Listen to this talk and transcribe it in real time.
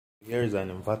Here is an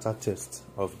inverter test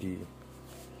of the,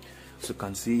 so you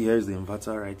can see here is the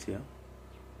inverter right here.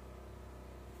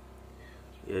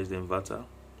 Here is the inverter. So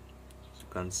you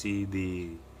can see the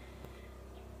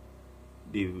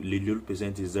load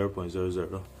percent is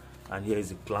 0.00, and here is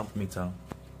the clamp meter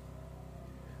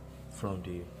from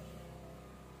the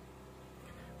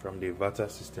inverter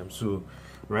system. So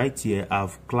right here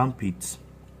I've clamped it.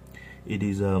 It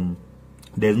is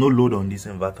there's no load on this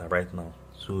inverter right now,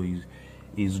 so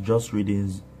it's just reading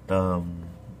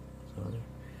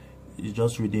it's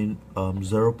just reading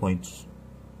 0.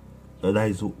 That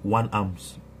is 1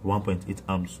 amps, 1.8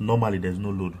 amps. Normally there's no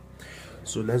load.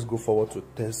 So let's go forward to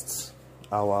test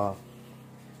our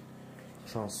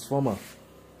transformer.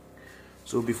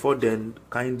 So before then,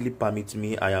 kindly permit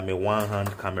me, I am a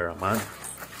one-hand cameraman,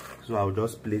 so I'll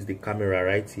just place the camera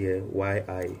right here while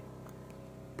I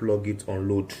plug it on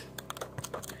load.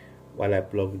 While I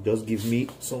plug, just give me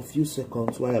some few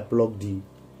seconds while I plug the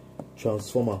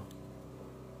transformer.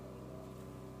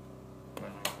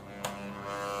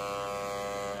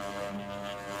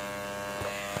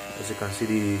 As you can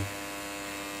see,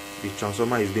 the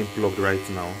transformer is being plugged right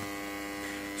now.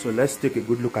 So let's take a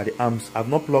good look at the amps. I've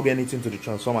not plugged anything to the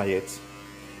transformer yet.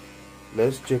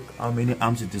 Let's check how many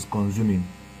amps it is consuming.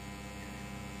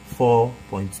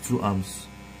 4.2 amps.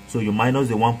 So you minus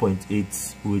the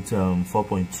 1.8 with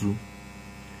 4.2.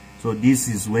 So this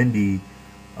is when the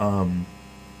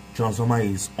transformer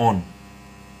is on.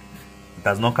 It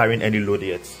has not carried any load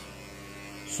yet.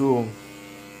 So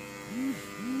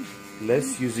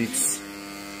let's use it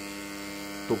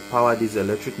to power this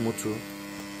electric motor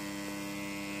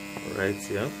right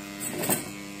here.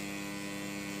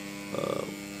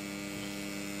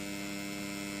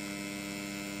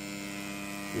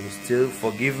 You still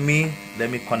forgive me.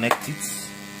 Let me connect it.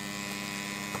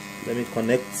 Let me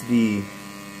connect the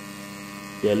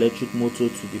electric motor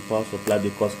to the power supply,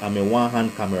 because I'm a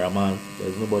one-hand cameraman.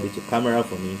 There's nobody to camera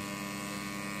for me.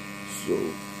 So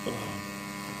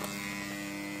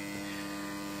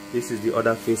this is the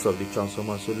other face of the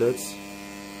transformer. So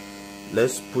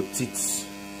let's put it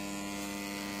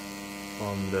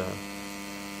on the,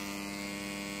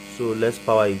 so let's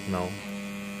power it now.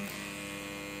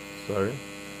 Sorry.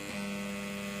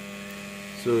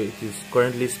 So it is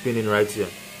currently spinning right here.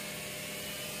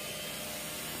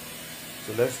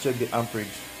 So let's check the amperage.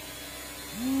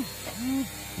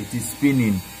 It is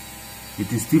spinning.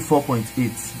 It is still 4.8,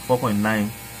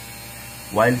 4.9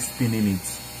 while spinning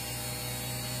it.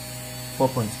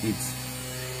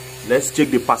 4.8. Let's check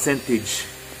the percentage.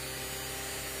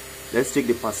 Let's check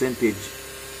the percentage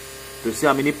to see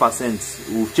how many percent.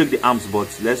 We'll check the amps,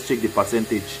 but let's check the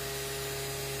percentage.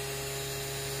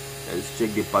 Let's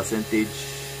check the percentage.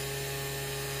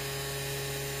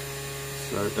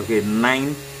 Sorry, okay,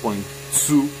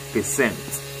 9.2%.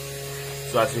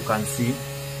 So as you can see,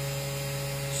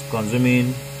 it's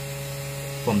consuming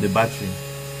from the battery.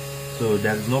 So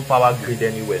there is no power grid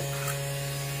anywhere.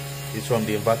 It's from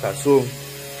the inverter. So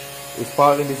it's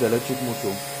powering this electric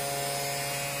motor.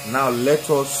 Now let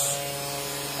us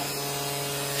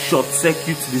short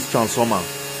circuit this transformer.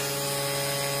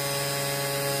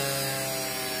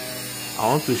 I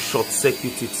want to short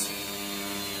circuit it.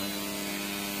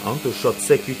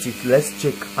 Let's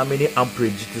check how many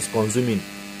amperage it is consuming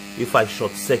if I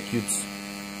short circuit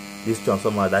this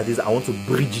transformer. That is, I want to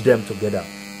bridge them together.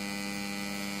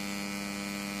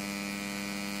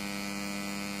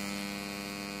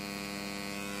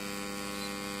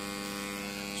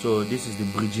 So this is the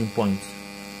bridging point.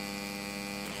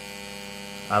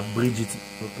 I've bridged it.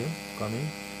 Okay, coming.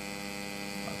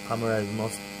 My camera is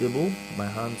not stable. My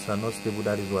hands are not stable.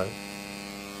 That is why.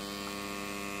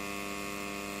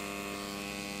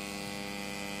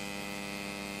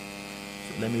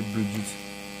 So let me bridge it.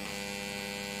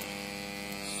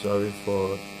 Sorry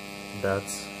for that.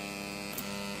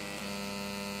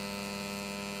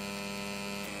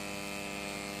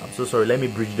 I'm so sorry. Let me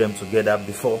bridge them together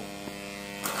before.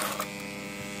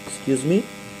 Excuse me.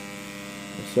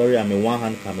 Sorry, I'm a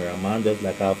one-hand cameraman, just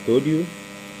like I've told you.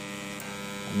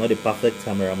 I'm not a perfect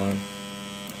cameraman.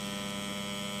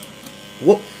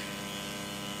 Whoa!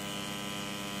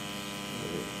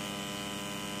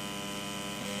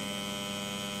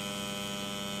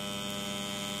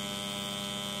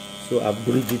 So I've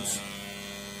bridged it.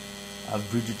 I've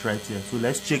bridged it right here. So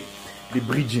let's check the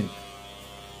bridging.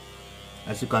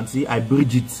 As you can see, I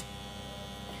bridge it,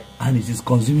 and it is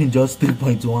consuming just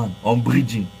 3.1 on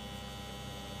bridging.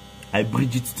 I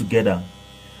bridge it together,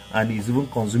 and it's even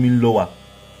consuming lower.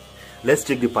 Let's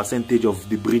check the percentage of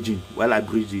the bridging while I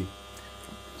bridge it.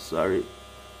 Sorry.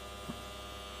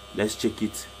 Let's check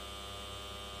it.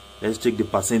 Let's check the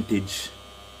percentage.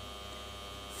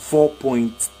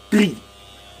 4.3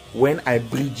 when I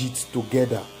bridge it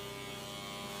together.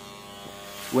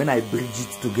 When I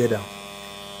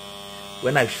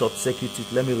short circuit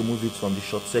it, let me remove it from the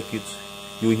short circuit.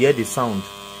 You hear the sound.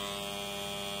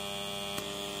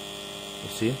 You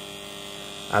see,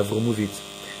 I've removed it.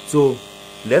 So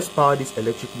let's power this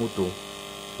electric motor.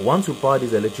 Once we power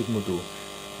this electric motor,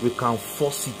 we can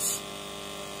force it.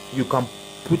 You can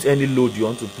put any load you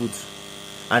want to put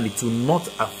and it will not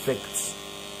affect.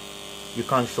 You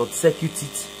can short circuit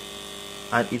it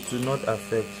and it will not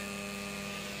affect.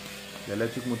 The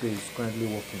electric motor is currently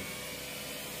working.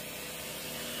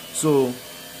 So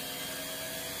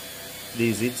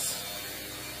this is it.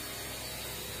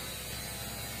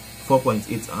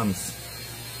 4.8 amps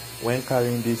when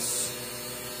carrying this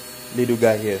little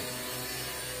guy here.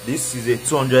 This is a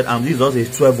 200 amp. This is also a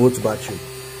 12 volt battery.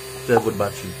 12 volt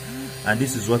battery, and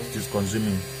this is what it is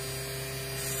consuming.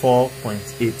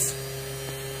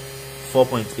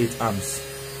 4.8 amps.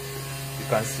 You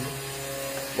can see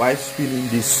why spinning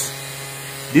this.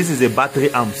 This is a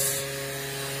battery amps.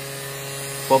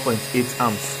 4.8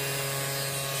 amps.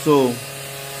 So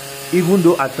even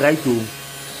though I try to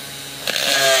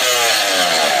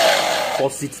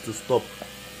force it to stop,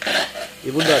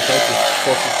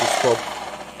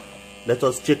 let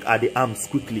us check at the amps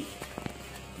quickly.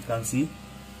 You can see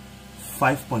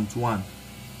 5.1,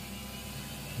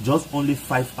 just only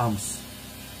 5 amps.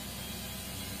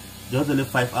 Just only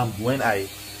 5 amps when I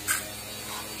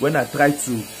try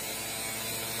to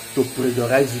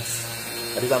pressurize it.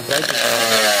 That is, I'm trying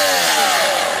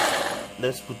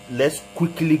to let's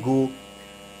quickly go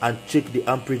and check the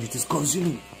amperage it is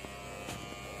consuming.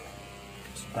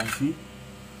 As you can see,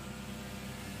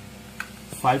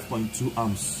 5.2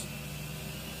 amps.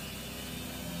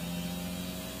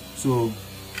 So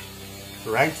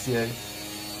right here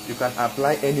you can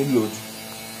apply any load.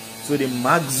 So the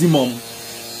maximum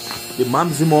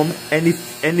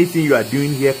anything you are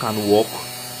doing here can work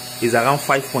is around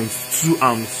 5.2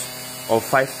 amps or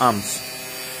 5 amps.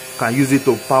 You can use it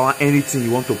to power anything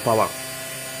you want to power.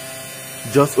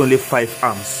 Just only 5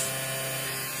 amps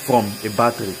from a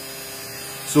battery.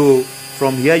 So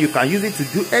from here you can use it to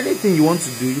do anything you want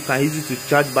to do. You can use it to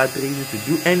charge battery, use it to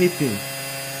do anything.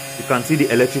 You can see the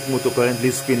electric motor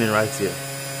currently spinning right here,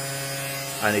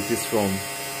 and it is from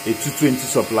a 220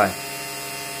 supply.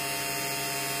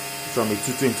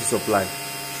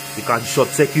 You can short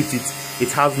circuit it.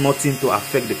 It has nothing to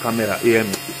affect the camera.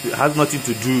 It has nothing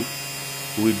to do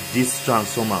with this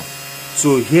transformer.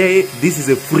 So here, this is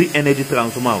a free energy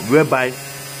transformer, whereby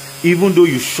even though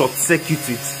you short circuit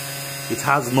it, it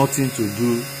has nothing to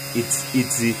do.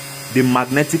 The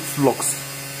magnetic flux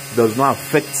does not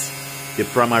affect the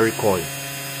primary coil.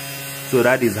 So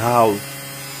that is how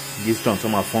this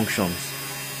transformer functions.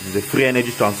 It's a free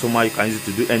energy transformer. You can use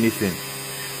it to do anything.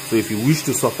 So if you wish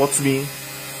to support me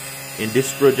in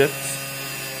this project,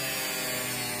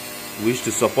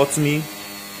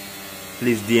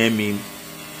 please DM me.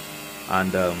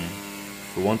 And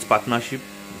if you want partnership,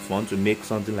 if you want to make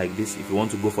something like this, if you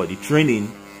want to go for the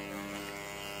training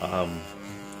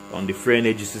on the free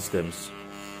energy systems,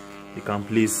 you can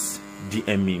please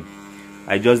DM me.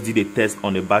 I just did a test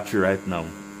on a battery right now,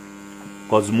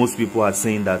 because most people are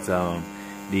saying that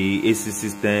the AC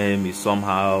system is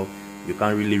somehow, you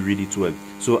can't really read it well.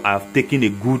 So I've taken a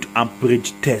good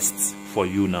amperage test for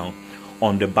you now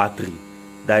on the battery.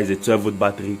 That is a 12 volt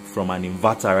battery from an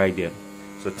inverter right there.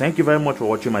 So thank you very much for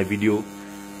watching my video.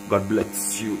 God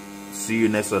bless you. See you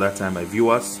next other time, my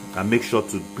viewers, and make sure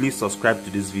to please subscribe to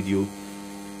this video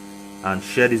and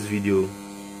share this video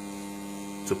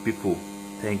to people.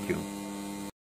 Thank you.